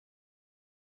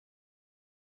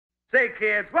Say,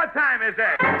 kids, what time is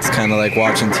it? It's kind of like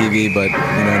watching TV, but,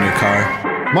 in your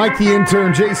car. Mike the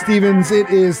intern, Jay Stevens. It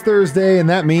is Thursday, and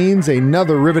that means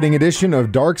another riveting edition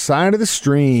of Dark Side of the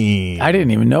Stream. I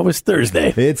didn't even know it was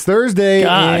Thursday. It's Thursday,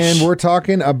 Gosh. and we're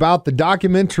talking about the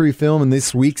documentary film in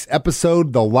this week's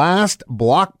episode, The Last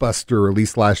Blockbuster,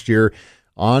 released last year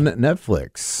on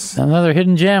Netflix. Another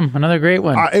hidden gem, another great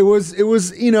one. It was.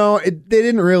 They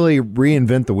didn't really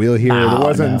reinvent the wheel here. There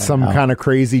wasn't some kind of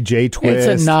crazy J twist.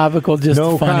 It's a novical, just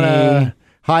no funny. Kinda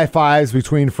high fives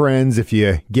between friends, if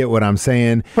you get what I'm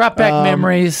saying. Brought back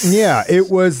memories. Yeah,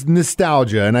 it was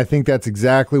nostalgia, and I think that's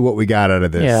exactly what we got out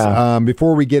of this. Yeah.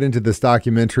 Before we get into this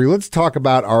documentary, let's talk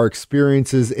about our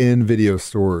experiences in video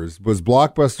stores. Was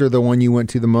Blockbuster the one you went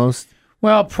to the most?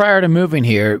 Well, prior to moving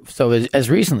here, so as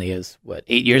recently as,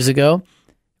 8 years ago,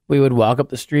 we would walk up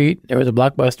the street. There was a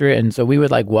Blockbuster, and so we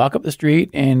would walk up the street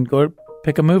and go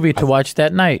pick a movie to watch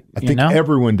that night. I think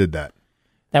everyone did that.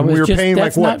 That we was were just, paying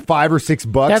that's $5 not, or $6 a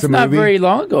movie. That's not very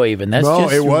long ago, even. That's No,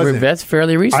 just, it wasn't. That's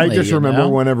fairly recently. I just remember you know?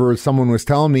 whenever someone was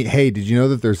telling me, "Hey, did you know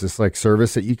that there's this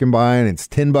service that you can buy and it's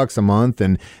 $10 a month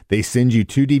and they send you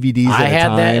 2 DVDs at a time?" I had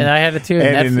that, and I had it too.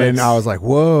 And then I was like,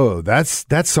 "Whoa, that's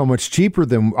so much cheaper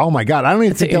than oh my god!" I don't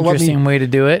even It's an think they'll let me. interesting way to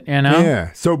do it, you know?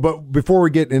 Yeah. So, but before we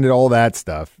get into all that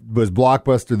stuff, was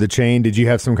Blockbuster the chain? Did you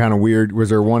have some kind of weird? Was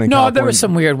there one in No, California? there were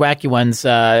some weird, wacky ones.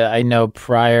 I know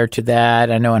prior to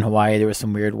that, I know in Hawaii there was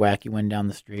some weird, wacky one down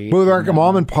the street. Well, there were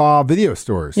mom and pop video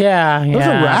stores. Yeah, yeah. Those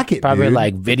are racket, Probably dude.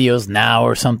 like Videos Now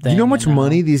or something. You know how much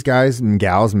money these guys and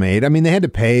gals made? I mean, they had to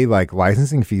pay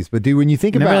licensing fees, but dude, when you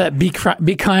think Remember about that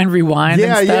Be Kind Rewind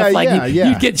Yeah, and stuff? yeah, yeah.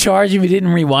 You'd get charged if you didn't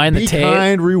rewind the Be tape.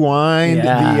 Kind, Rewind,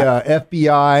 Yeah. the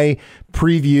FBI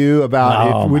preview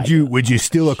about Oh, would you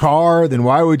steal a car? Then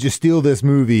why would you steal this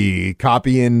movie?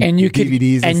 Copying And you could,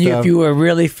 DVDs and stuff. if you were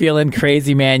really feeling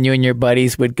crazy, man, you and your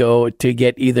buddies would go to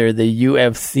get either the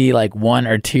UFC 1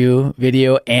 or 2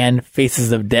 video and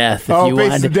Faces of Death. If you Faces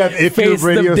wanted, of Death. If your Faces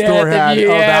radio of Death, store if had, you-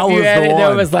 that if you was had the it, one.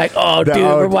 That was like, dude,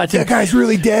 we're watching. That guy's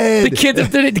really dead.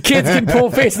 The kids can pull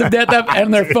Faces of Death up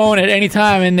on their phone at any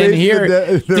time, and then Faces of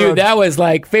Death- dude, that was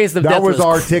like Faces of Death That was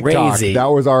our TikTok. crazy. That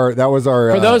was our.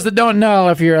 For those that don't know,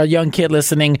 if you're a young kid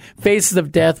listening, Faces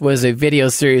of Death was a video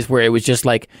series where it was just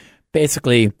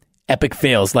basically epic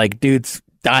fails, like dudes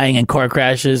dying in car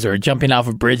crashes or jumping off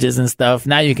of bridges and stuff.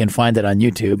 Now you can find it on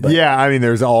YouTube. But yeah, I mean,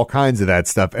 there's all kinds of that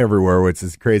stuff everywhere, which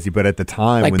is crazy. But at the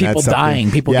time, when people that's something-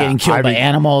 dying, people getting killed by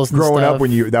animals. And growing stuff.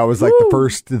 up, that was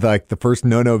the first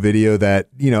no video that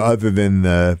other than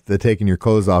the taking your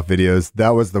clothes off videos, that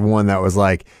was the one that was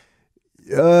like,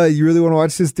 you really want to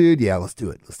watch this, dude? Yeah, let's do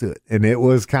it. And it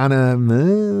was kind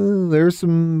of there's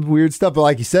some weird stuff, but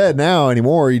like you said, now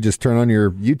anymore, you just turn on your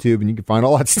YouTube and you can find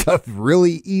all that stuff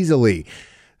really easily.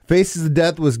 Faces of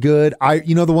Death was good.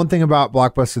 The one thing about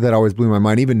Blockbuster that always blew my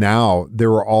mind, even now, there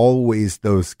were always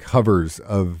those covers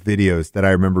of videos that I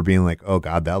remember being like, oh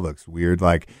God, that looks weird.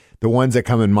 Like the ones that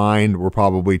come in mind were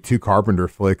probably 2 Carpenter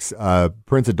flicks.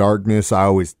 Prince of Darkness,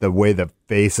 the way the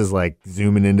face is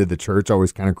zooming into the church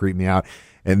always kind of creeped me out.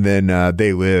 And then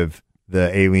They Live,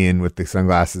 the alien with the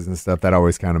sunglasses and stuff, that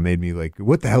always kind of made me like,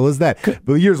 what the hell is that?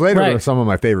 But years later, they were some of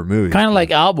my favorite movies. Kind of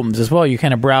like albums as well. You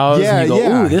kind of browse and you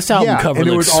go, ooh, this album cover and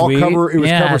it looks was all sweet. cover. It was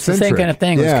cover it's the centric. same kind of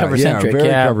thing. It was cover centric. Very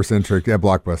cover centric at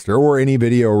Blockbuster or any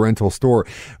video rental store.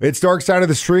 It's Dark Side of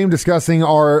the Stream, discussing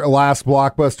our last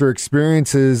Blockbuster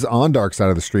experiences on Dark Side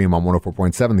of the Stream on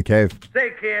 104.7 The Cave.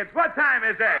 Say, kids, what time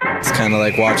is it? It's kind of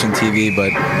like watching TV, but,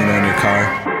 in your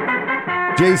car.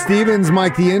 Jay Stevens,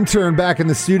 Mike the intern, back in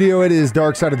the studio. It is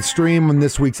Dark Side of the Stream on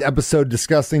this week's episode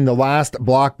discussing The Last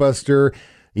Blockbuster,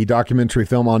 a documentary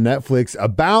film on Netflix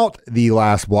about the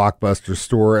last Blockbuster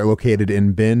store located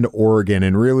in Bend, Oregon.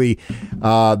 And really,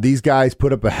 these guys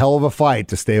put up a hell of a fight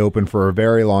to stay open for a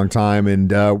very long time, and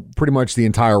pretty much the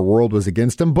entire world was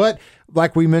against them. But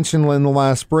like we mentioned in the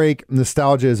last break,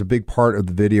 nostalgia is a big part of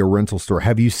the video rental store.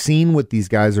 Have you seen what these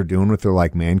guys are doing with their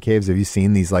man caves? Have you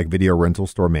seen these video rental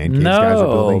store man caves guys are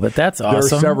building? No, but that's awesome.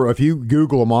 There's several. If you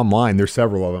Google them online, there's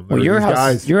several of them. Well, your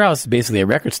house is basically a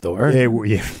record store.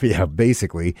 Yeah,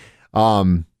 basically.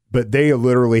 But they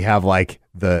literally have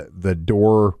the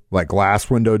door, glass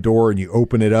window door, and you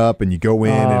open it up and you go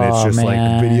in and it's just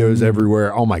videos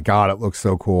everywhere. Oh my God, it looks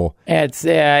so cool.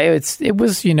 It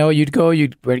was, you'd go,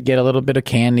 you'd get a little bit of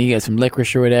candy, get some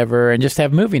licorice or whatever, and just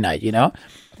have movie night, I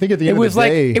think at the end of the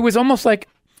day, it was almost like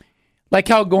Like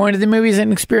how going to the movies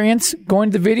an experience,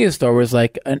 going to the video store was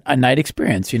like a night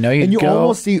experience. You know, and you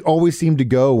go, always seemed to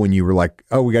go when you were like,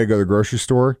 oh, we got to go to the grocery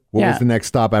store. What was the next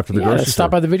stop after the grocery store?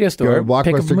 Stop by the video store, Go to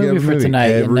Blockbuster, pick a movie for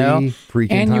tonight. Every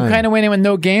freaking and you time. kind of went in with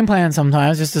no game plan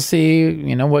sometimes, just to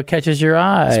see, what catches your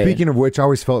eye. Speaking of which, I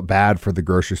always felt bad for the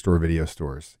grocery store video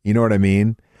stores. You know what I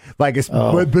mean? Like,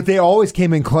 but they always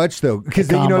came in clutch though, because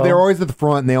they're always at the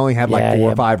front and they only had like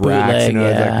 4 or 5 racks. It's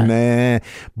like meh.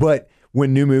 But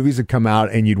when new movies would come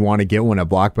out and you'd want to get one at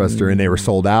Blockbuster and they were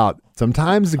sold out,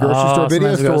 sometimes the grocery store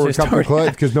video store would come in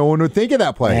clutch because no one would think of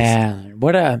that place. Man,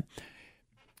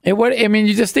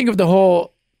 you just think of the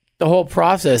whole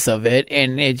process of it,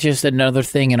 and it's just another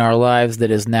thing in our lives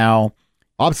that is now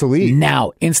obsolete.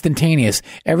 Now, instantaneous.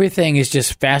 Everything is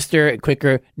just faster,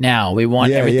 quicker. Now we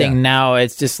want everything now.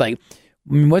 It's just like,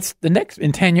 what's the next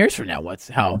in 10 years from now? What's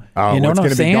how? You know what's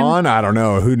going to be gone? I don't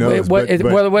know. Who knows?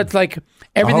 What's like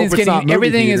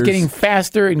everything is getting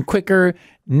faster and quicker.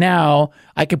 Now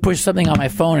I can push something on my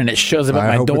phone and it shows up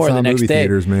at my door the next day.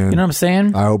 Theaters, man. You know what I'm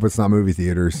saying? I hope it's not movie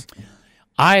theaters.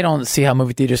 I don't see how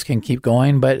movie theaters can keep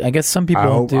going, but I guess some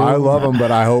people do. I love them,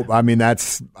 but I hope.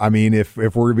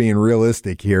 If we're being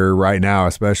realistic here right now,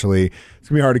 especially, it's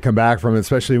gonna be hard to come back from it.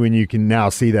 Especially when you can now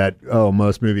see that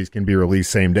most movies can be released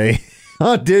same day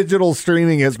on digital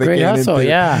streaming as they can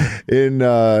in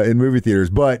movie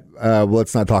theaters. But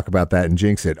let's not talk about that and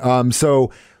jinx it.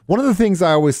 So one of the things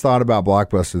I always thought about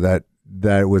Blockbuster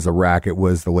that was a racket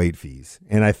was the late fees,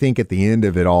 and I think at the end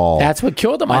of it all, that's what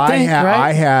killed them. I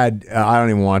don't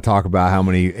even want to talk about how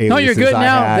many aliases. No, you're good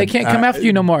now. They can't come after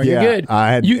you no more. You're good.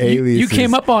 I had aliases. You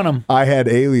came up on them. I had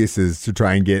aliases to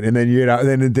try and get, and then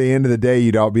then at the end of the day,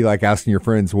 you'd all be like asking your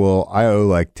friends, "Well, I owe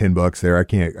like $10 there. I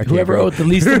can't." Whoever owed the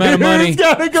least amount of money,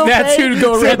 that's who to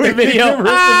go rent the video.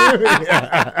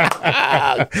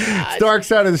 It's Dark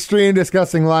Side of the Stream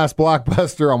discussing last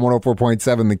Blockbuster on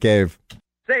 104.7 The Cave.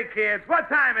 Say, kids, what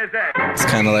time is it? It's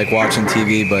kind of like watching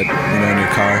TV, but, in your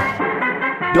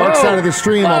car. Dark Side of the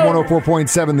Stream on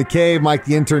 104.7 The Cave. Mike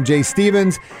the Intern, Jay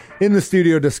Stevens, in the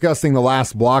studio discussing The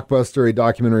Last Blockbuster, a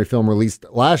documentary film released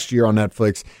last year on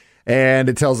Netflix. And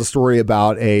it tells a story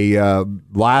about a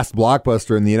last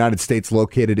Blockbuster in the United States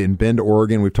located in Bend,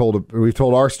 Oregon. We've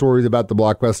told our stories about the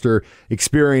Blockbuster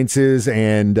experiences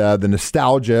and the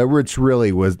nostalgia, which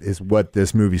really is what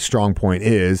this movie's strong point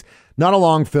is. Not a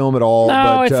long film at all. No,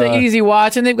 but, it's an easy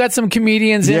watch, and they've got some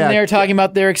comedians in there talking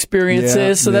about their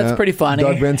experiences, so that's pretty funny.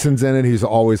 Doug Benson's in it; he's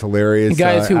always hilarious. The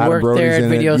guys who Adam work there at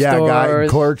video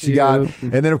stores, Clerks. You got,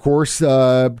 and then of course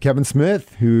Kevin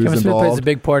Smith, who's Kevin Smith plays a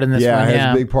big part in this one. Yeah,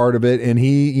 has a big part of it, and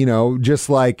he, just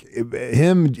like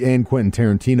him and Quentin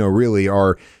Tarantino, really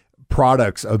are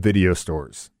products of video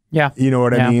stores. Yeah. You know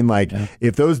what I mean? Like,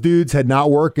 if those dudes had not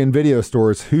worked in video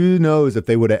stores, who knows if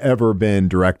they would have ever been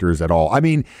directors at all. I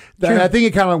mean, I think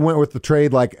it kind of went with the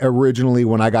trade. Like, originally,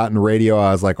 when I got into radio,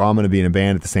 I was like, I'm going to be in a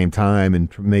band at the same time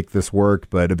and make this work.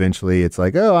 But eventually, it's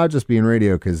like, I'll just be in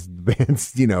radio because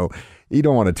bands, you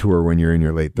don't want to tour when you're in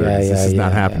your late 30s. This is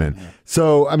not happening.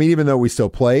 So, I mean, even though we still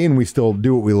play and we still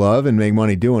do what we love and make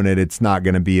money doing it, it's not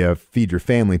going to be a feed your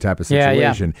family type of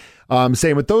situation.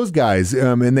 Same with those guys.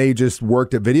 And they just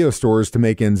worked at video stores to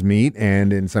make ends meet,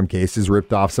 and in some cases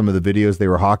ripped off some of the videos they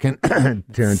were hawking.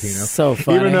 Tarantino. So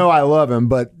funny. Even though I love him,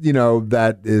 but,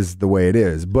 that is the way it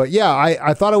is. But yeah,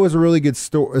 I thought it was a really good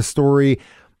story.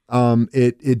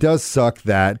 It does suck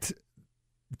that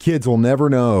kids will never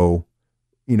know,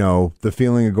 the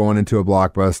feeling of going into a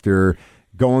Blockbuster,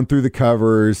 going through the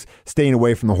covers, staying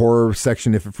away from the horror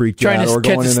section if it freaked you out, or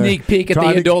catch going a in sneak peek at the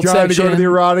adult trying section. to go to the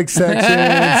erotic section, see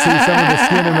some of the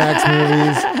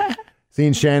Skinamax movies,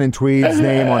 seeing Shannon Tweed's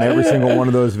name on every single one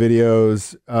of those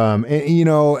videos,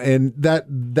 and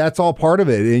that's all part of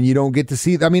it, and you don't get to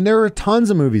see. I mean, there are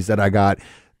tons of movies that I got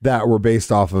that were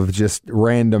based off of just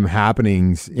random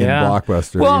happenings in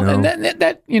Blockbuster. Well, and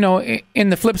that in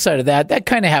the flip side of that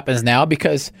kind of happens now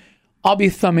because I'll be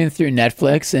thumbing through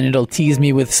Netflix and it'll tease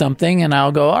me with something and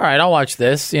I'll go, all right, I'll watch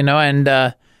this, and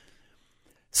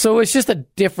so it's just a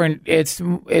different. It's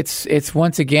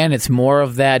once again, it's more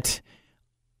of that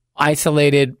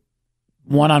isolated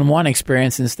one-on-one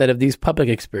experience instead of these public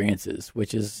experiences,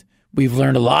 which is. We've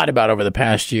learned a lot about over the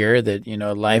past year that,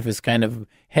 life is kind of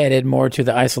headed more to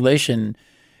the isolation.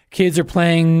 Kids are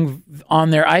playing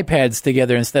on their iPads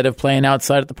together instead of playing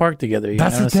outside at the park together.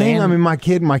 That's the thing. I mean, my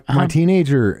kid, my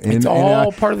teenager. It's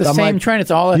all part of the same trend.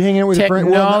 It's all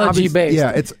technology-based.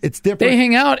 Yeah, it's different. They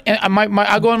hang out, and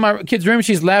I'll go in my kid's room.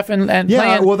 She's laughing and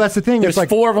playing. Well, that's the thing. There's it's like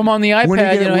 4 of them on the iPad.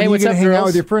 When what's up, hang girls? out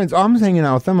with your friends? I'm hanging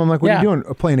out with them. I'm like, what are you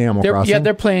doing? Playing Animal Crossing. Yeah,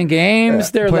 they're playing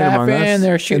games. They're laughing.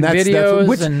 They're shooting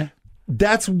videos.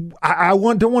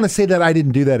 don't want to say that I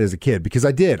didn't do that as a kid, because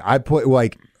I did. I put,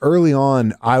 like, early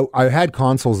on, I had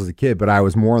consoles as a kid, but I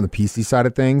was more on the PC side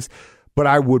of things. But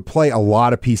I would play a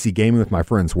lot of PC gaming with my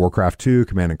friends. Warcraft 2,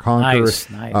 Command & Conquer, Nice.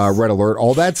 Red Alert,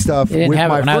 all that stuff You didn't with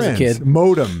have it my when I was friends. a kid.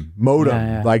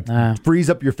 Modem. Freeze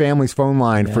up your family's phone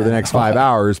line for the next 5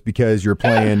 hours because you're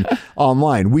playing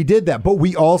online. We did that, but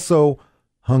we also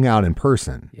hung out in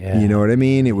person. Yeah. You know what I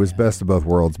mean? It was best of both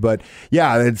worlds. But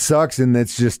yeah, it sucks, and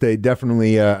it's just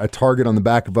definitely a target on the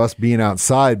back of us being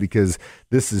outside, because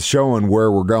this is showing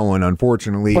where we're going,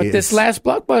 unfortunately. But this last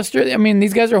Blockbuster, I mean,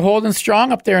 these guys are holding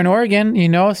strong up there in Oregon,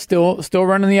 still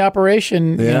running the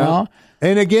operation,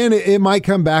 And again, it might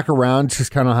come back around,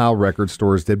 just kind of how record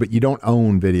stores did, but you don't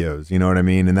own videos, you know what I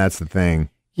mean? And that's the thing.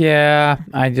 Yeah,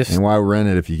 And why rent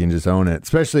it if you can just own it?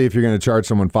 Especially if you're going to charge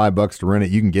someone $5 to rent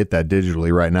it, you can get that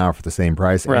digitally right now for the same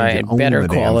price. And Right, you can own better the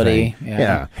damn quality. thing.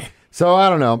 Yeah. So I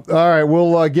don't know. All right,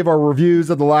 we'll give our reviews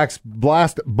of the last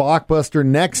Blockbuster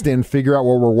next and figure out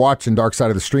what we're watching. Dark Side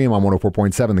of the Stream on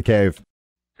 104.7 The Cave.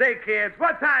 Say, kids,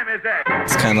 what time is it?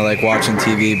 It's kind of like watching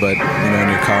TV, but, in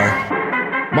your car.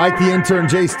 Mike the Intern,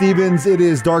 Jay Stevens. It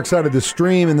is Dark Side of the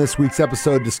Stream in this week's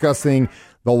episode discussing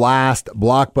the last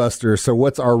Blockbuster. So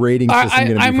what's our rating system going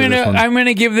to be for this one? I'm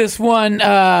gonna give this one.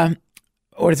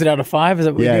 What is it, out of 5? Is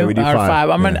that what we do? Out of 5.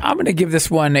 I'm Yeah. gonna give this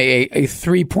one a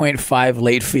 3.5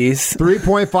 late fees.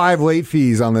 3.5 late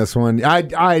fees on this one.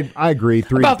 I agree.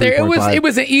 About there. It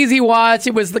was an easy watch.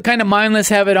 It was the kind of mindless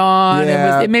have it on.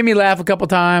 Yeah. It made me laugh a couple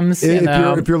times.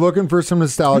 If you're looking for some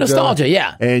nostalgia,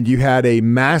 yeah. And you had a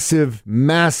massive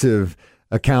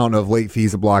account of late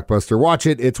fees at Blockbuster, watch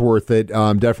it. It's worth it.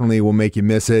 Definitely will make you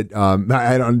miss it. I'm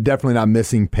definitely not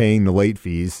missing paying the late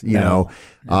fees, you know.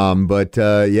 But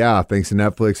thanks to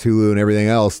Netflix, Hulu, and everything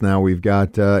else, now we've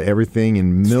got everything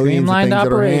and millions of things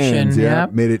at our hands.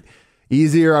 Yep. Made it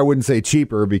easier. I wouldn't say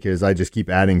cheaper, because I just keep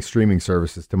adding streaming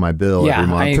services to my bill every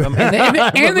month.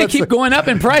 And they keep going up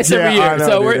in price every year. I know,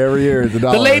 So dude, every year the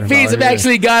late fees have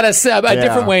actually got us a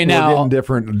different way now. We're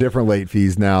getting different late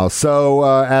fees now. So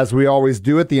as we always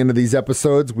do at the end of these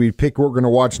episodes, we pick what we're going to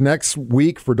watch next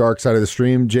week for Dark Side of the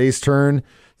Stream. Jay's turn,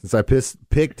 since I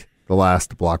picked the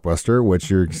last Blockbuster, which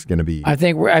you're going to be. I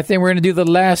think we're going to do The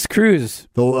Last Cruise.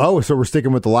 So we're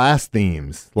sticking with the last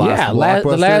themes. The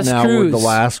Last now Cruise. The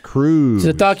Last Cruise.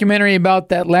 It's a documentary about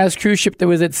that last cruise ship that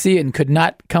was at sea and could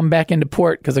not come back into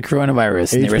port because of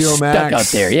coronavirus. And they were stuck out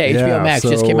there. Yeah, HBO Max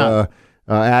just came out.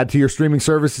 Add to your streaming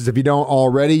services if you don't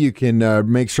already. You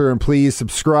can make sure and please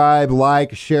subscribe,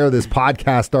 like, share this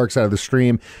podcast, Dark Side of the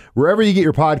Stream, wherever you get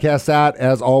your podcasts at.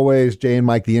 As always, Jay and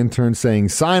Mike the Intern saying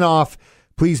sign off.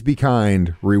 Please be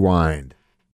kind. Rewind.